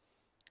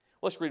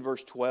 Let's read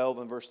verse 12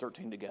 and verse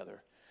 13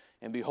 together.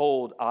 And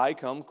behold, I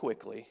come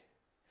quickly.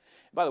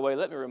 By the way,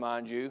 let me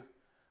remind you,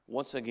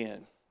 once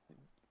again,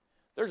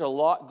 there's a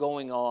lot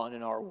going on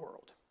in our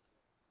world.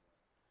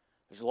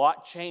 There's a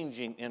lot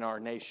changing in our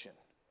nation.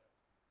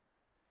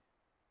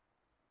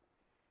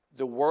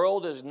 The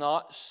world is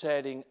not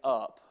setting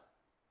up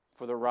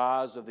for the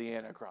rise of the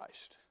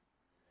Antichrist.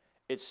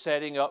 It's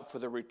setting up for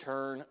the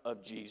return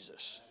of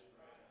Jesus.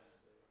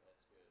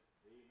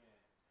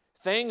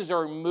 Things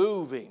are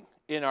moving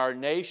in our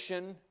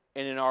nation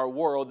and in our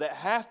world that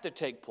have to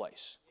take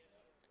place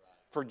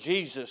for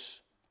Jesus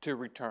to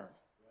return,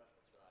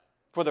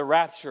 for the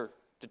rapture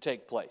to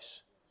take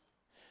place.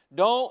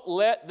 Don't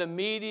let the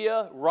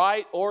media,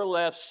 right or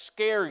left,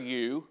 scare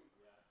you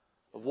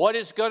of what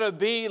it's going to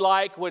be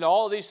like when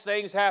all these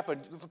things happen.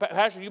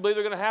 Pastor, you believe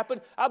they're going to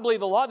happen? I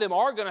believe a lot of them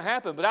are going to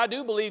happen, but I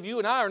do believe you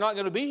and I are not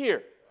going to be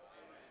here.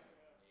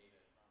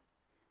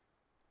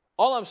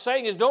 All I'm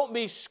saying is don't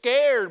be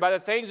scared by the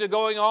things that are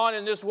going on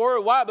in this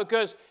world. Why?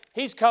 Because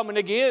He's coming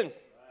again.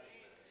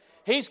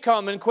 He's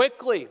coming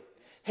quickly.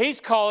 He's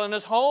calling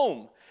us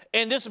home.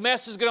 And this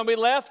mess is going to be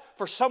left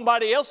for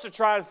somebody else to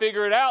try and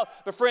figure it out.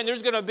 But friend,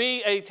 there's going to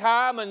be a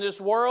time in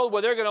this world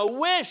where they're going to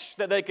wish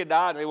that they could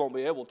die and they won't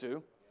be able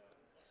to.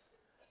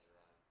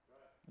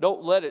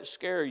 Don't let it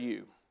scare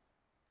you.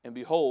 And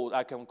behold,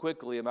 I come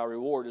quickly, and my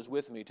reward is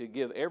with me to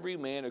give every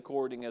man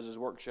according as his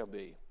work shall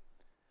be.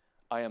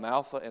 I am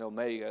Alpha and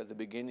Omega, the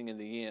beginning and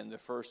the end, the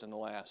first and the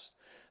last.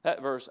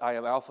 That verse, I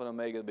am Alpha and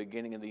Omega, the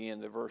beginning and the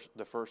end,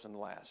 the first and the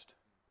last.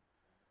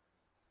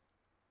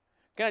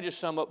 Can I just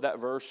sum up that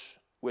verse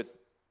with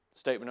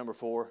statement number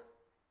 4?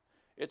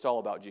 It's all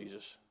about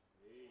Jesus.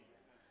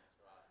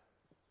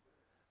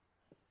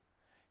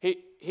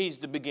 He's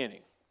the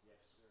beginning.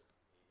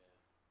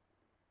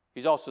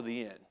 He's also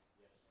the end.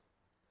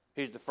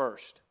 He's the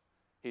first.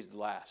 He's the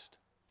last.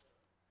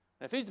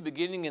 And if He's the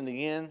beginning and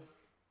the end,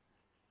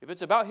 if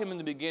it's about Him in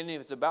the beginning,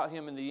 if it's about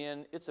Him in the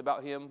end, it's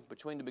about Him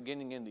between the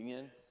beginning and the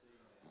end.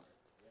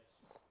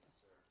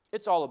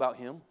 It's all about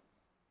Him.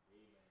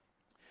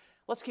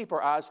 Let's keep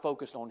our eyes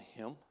focused on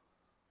Him.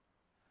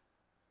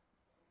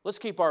 Let's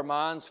keep our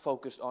minds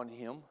focused on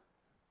Him.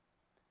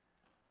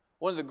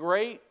 One of the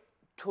great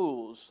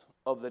tools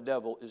of the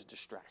devil is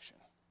distraction.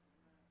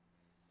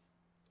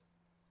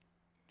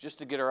 Just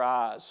to get our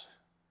eyes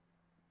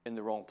in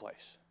the wrong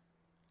place.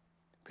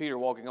 Peter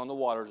walking on the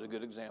water is a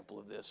good example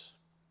of this.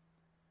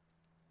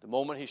 The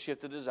moment he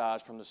shifted his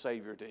eyes from the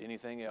Savior to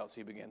anything else,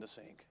 he began to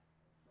sink.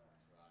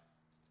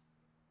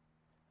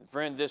 And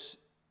friend, this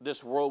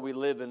world we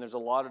live in, there's a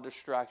lot of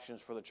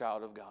distractions for the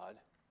child of God.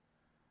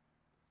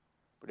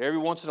 But every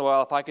once in a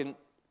while, if I can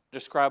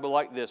describe it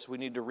like this, we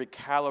need to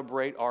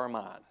recalibrate our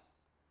mind.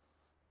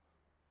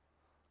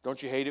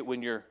 Don't you hate it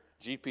when your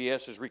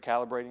GPS is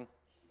recalibrating?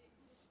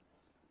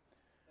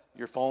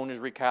 Your phone is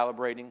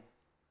recalibrating.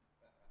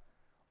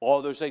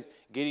 All those things.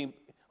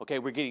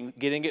 We're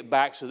getting it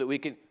back so that we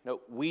can. No,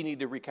 we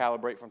need to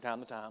recalibrate from time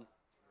to time.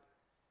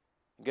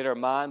 Get our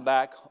mind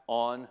back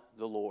on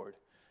the Lord.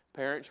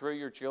 Parents, rear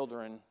your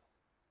children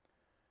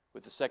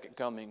with the second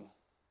coming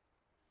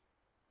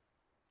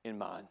in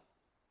mind.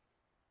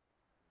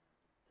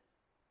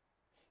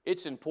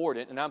 It's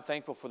important, and I'm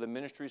thankful for the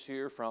ministries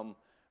here from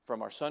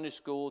our Sunday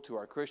school to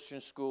our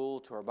Christian school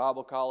to our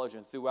Bible college,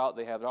 and throughout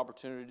they have an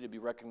opportunity to be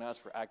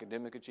recognized for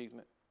academic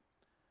achievement,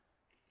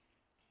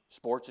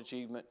 sports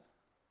achievement,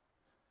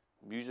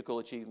 musical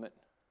achievement.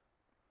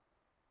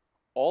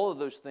 All of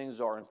those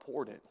things are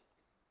important.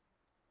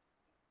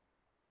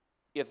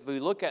 If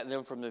we look at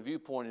them from the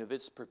viewpoint of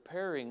it's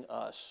preparing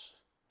us,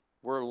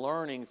 we're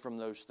learning from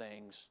those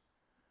things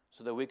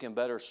so that we can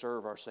better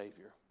serve our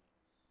Savior.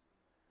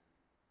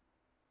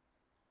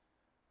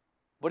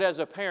 But as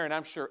a parent,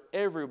 I'm sure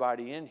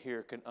everybody in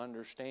here can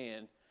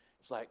understand.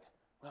 It's like,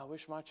 well, I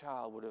wish my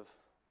child would have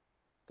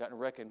gotten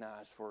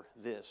recognized for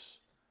this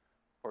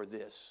or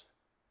this.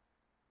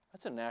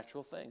 That's a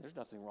natural thing. There's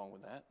nothing wrong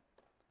with that.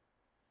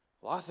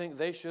 Well, I think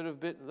they should have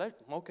been.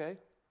 Okay,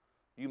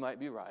 you might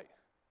be right.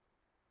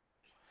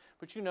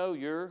 But you know,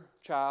 your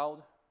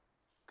child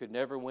could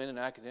never win an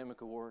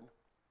academic award.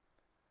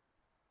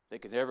 They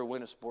could never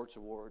win a sports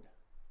award.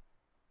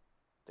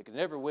 They could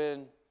never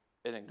win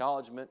an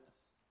acknowledgement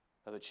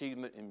of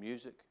achievement in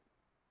music.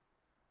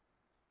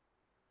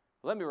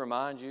 Let me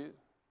remind you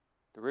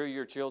to rear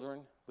your children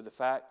with the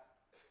fact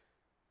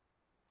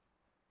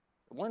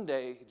that one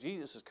day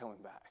Jesus is coming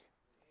back.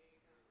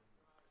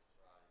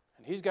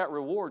 And He's got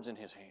rewards in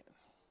His hand.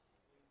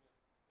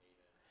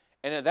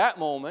 And at that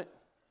moment,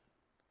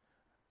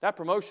 that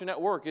promotion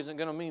at work isn't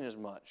going to mean as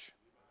much.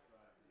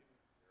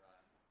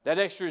 That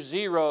extra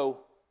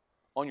zero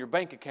on your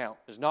bank account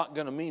is not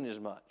going to mean as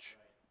much.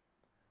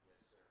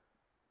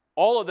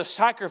 All of the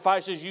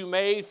sacrifices you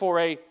made for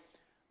a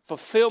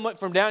fulfillment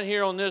from down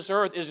here on this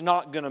earth is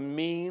not going to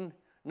mean,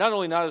 not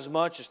only not as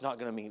much, it's not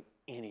going to mean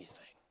anything.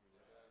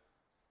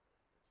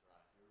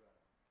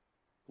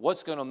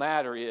 What's going to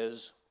matter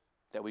is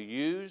that we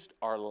used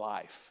our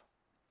life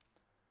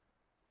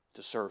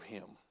to serve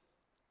Him.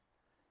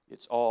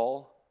 It's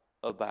all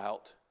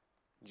about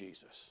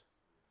Jesus.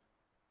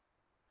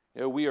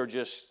 You know, we are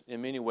just,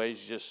 in many ways,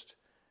 just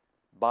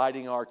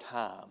biding our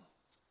time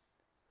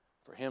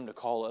for Him to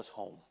call us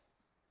home.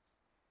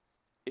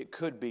 It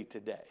could be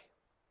today.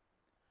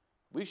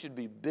 We should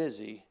be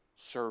busy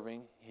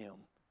serving Him.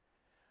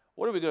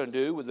 What are we going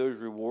to do with those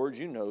rewards?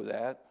 You know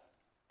that.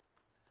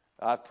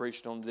 I've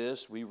preached on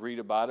this. We read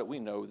about it. We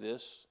know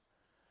this.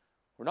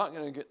 We're not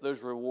going to get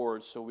those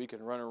rewards so we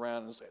can run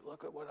around and say,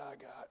 look at what I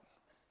got.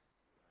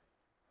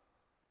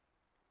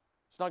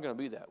 It's not going to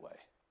be that way.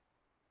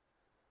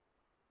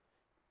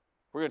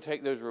 We're going to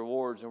take those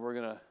rewards and we're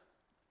going to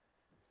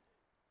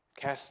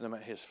cast them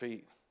at His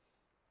feet.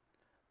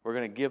 We're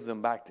going to give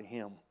them back to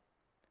Him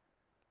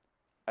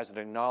as an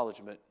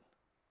acknowledgement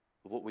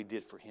of what we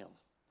did for Him.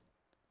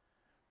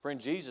 Friend,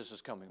 Jesus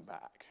is coming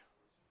back.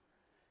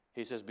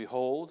 He says,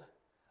 behold,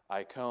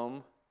 I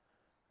come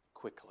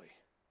quickly.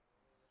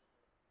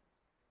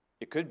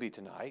 It could be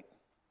tonight.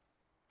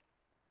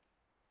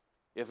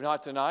 If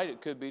not tonight,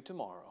 it could be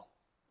tomorrow.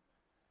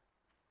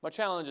 My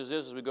challenge is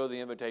this as we go to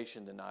the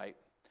invitation tonight.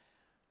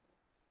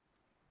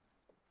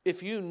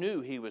 If you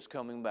knew He was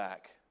coming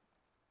back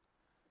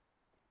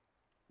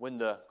when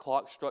the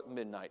clock struck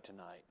midnight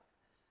tonight,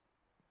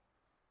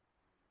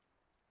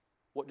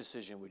 what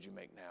decision would you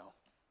make now?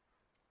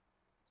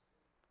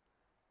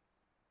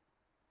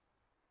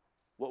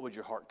 What would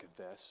your heart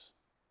confess?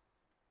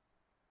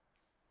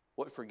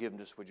 What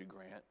forgiveness would you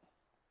grant?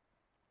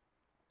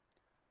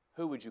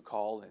 Who would you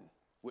call and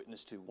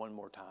witness to one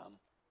more time?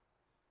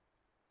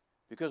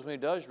 Because when He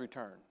does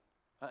return,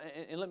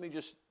 and let me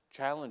just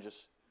challenge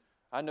us.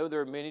 I know there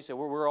are many who say,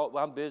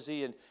 I'm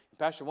busy, and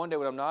Pastor, one day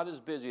when I'm not as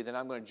busy, then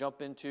I'm going to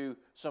jump into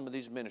some of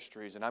these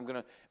ministries, and I'm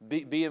going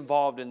to be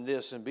involved in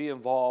this and be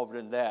involved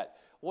in that.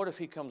 What if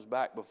He comes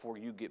back before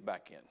you get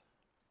back in?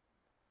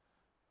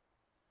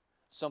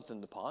 Something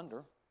to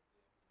ponder.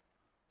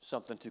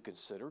 Something to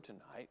consider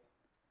tonight.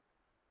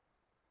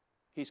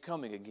 He's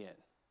coming again.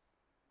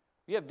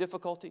 You have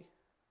difficulty?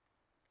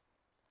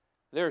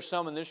 There are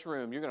some in this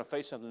room, you're going to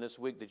face something this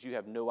week that you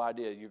have no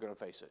idea you're going to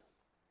face it.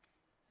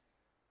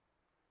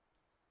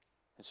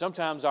 And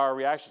sometimes our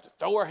reaction is to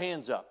throw our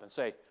hands up and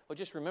say, well,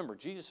 just remember,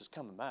 Jesus is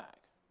coming back.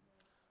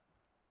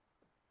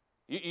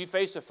 You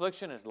face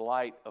affliction as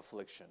light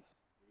affliction.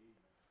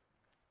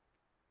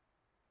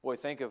 Boy,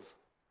 think of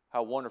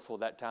how wonderful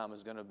that time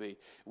is going to be.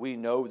 We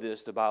know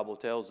this. The Bible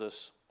tells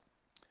us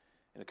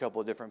in a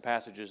couple of different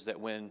passages that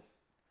when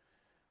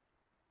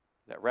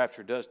that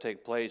rapture does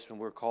take place, when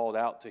we're called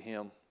out to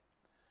Him,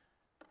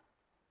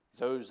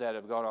 those that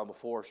have gone on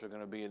before us are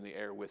going to be in the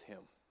air with Him.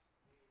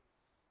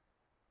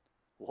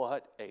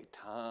 What a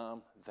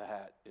time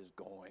that is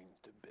going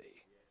to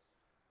be.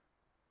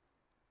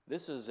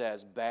 This is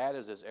as bad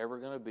as it's ever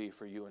going to be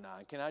for you and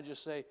I. Can I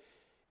just say,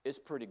 it's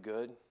pretty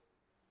good.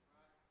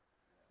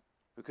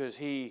 Because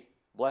He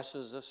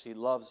blesses us, He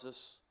loves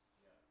us.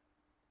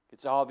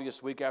 It's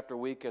obvious week after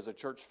week as a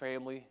church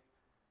family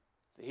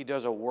that He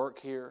does a work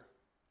here.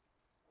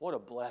 What a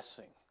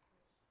blessing.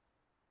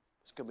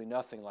 It's going to be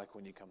nothing like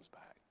when He comes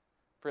back.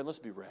 Friend, let's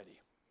be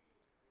ready.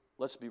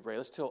 Let's be ready.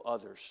 Let's tell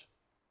others.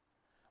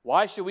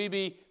 Why should we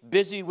be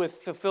busy with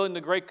fulfilling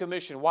the Great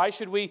Commission? Why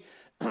should we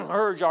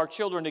urge our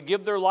children to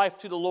give their life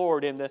to the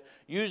Lord and to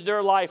use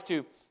their life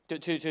to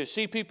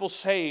see people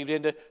saved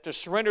and to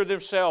surrender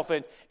themselves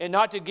and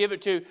not to give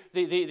it to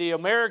the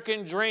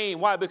American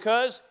dream? Why?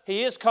 Because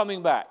He is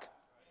coming back.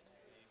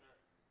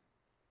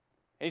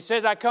 And He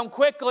says, I come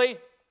quickly.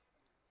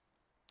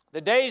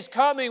 The day's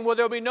coming where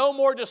there will be no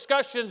more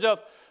discussions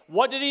of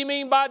what did He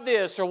mean by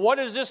this or what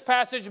does this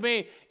passage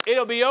mean?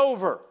 It'll be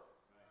over.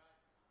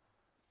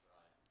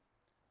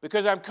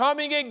 Because I'm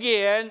coming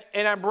again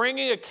and I'm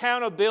bringing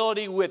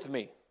accountability with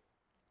me.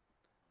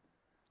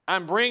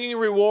 I'm bringing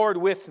reward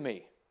with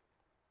me.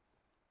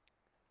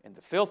 And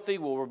the filthy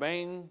will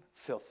remain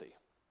filthy.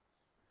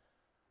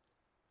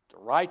 The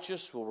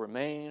righteous will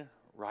remain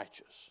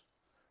righteous.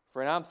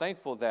 Friend, I'm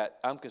thankful that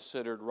I'm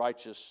considered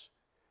righteous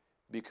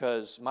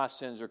because my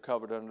sins are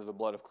covered under the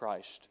blood of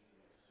Christ.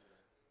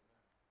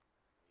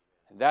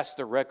 And that's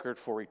the record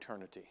for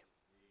eternity.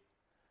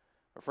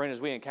 But friend, as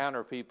we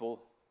encounter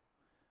people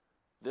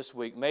this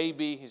week,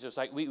 maybe he's just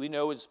like, we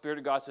know the Spirit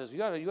of God says, you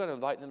got to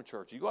invite them to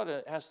church. You got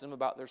to ask them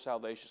about their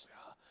salvation. Say,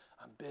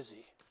 I'm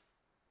busy.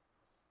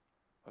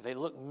 Or they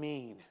look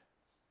mean.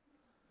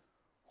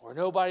 Or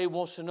nobody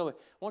wants to know it.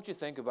 Won't you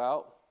think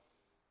about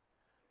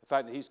the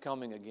fact that He's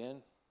coming again?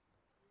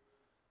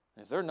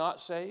 And if they're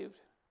not saved,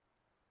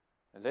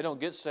 If they don't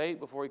get saved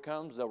before he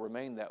comes, they'll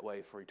remain that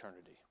way for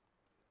eternity.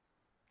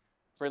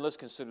 Friend, let's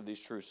consider these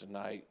truths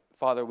tonight.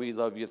 Father, we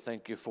love you.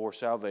 Thank you for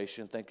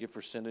salvation. Thank you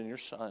for sending your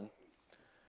Son.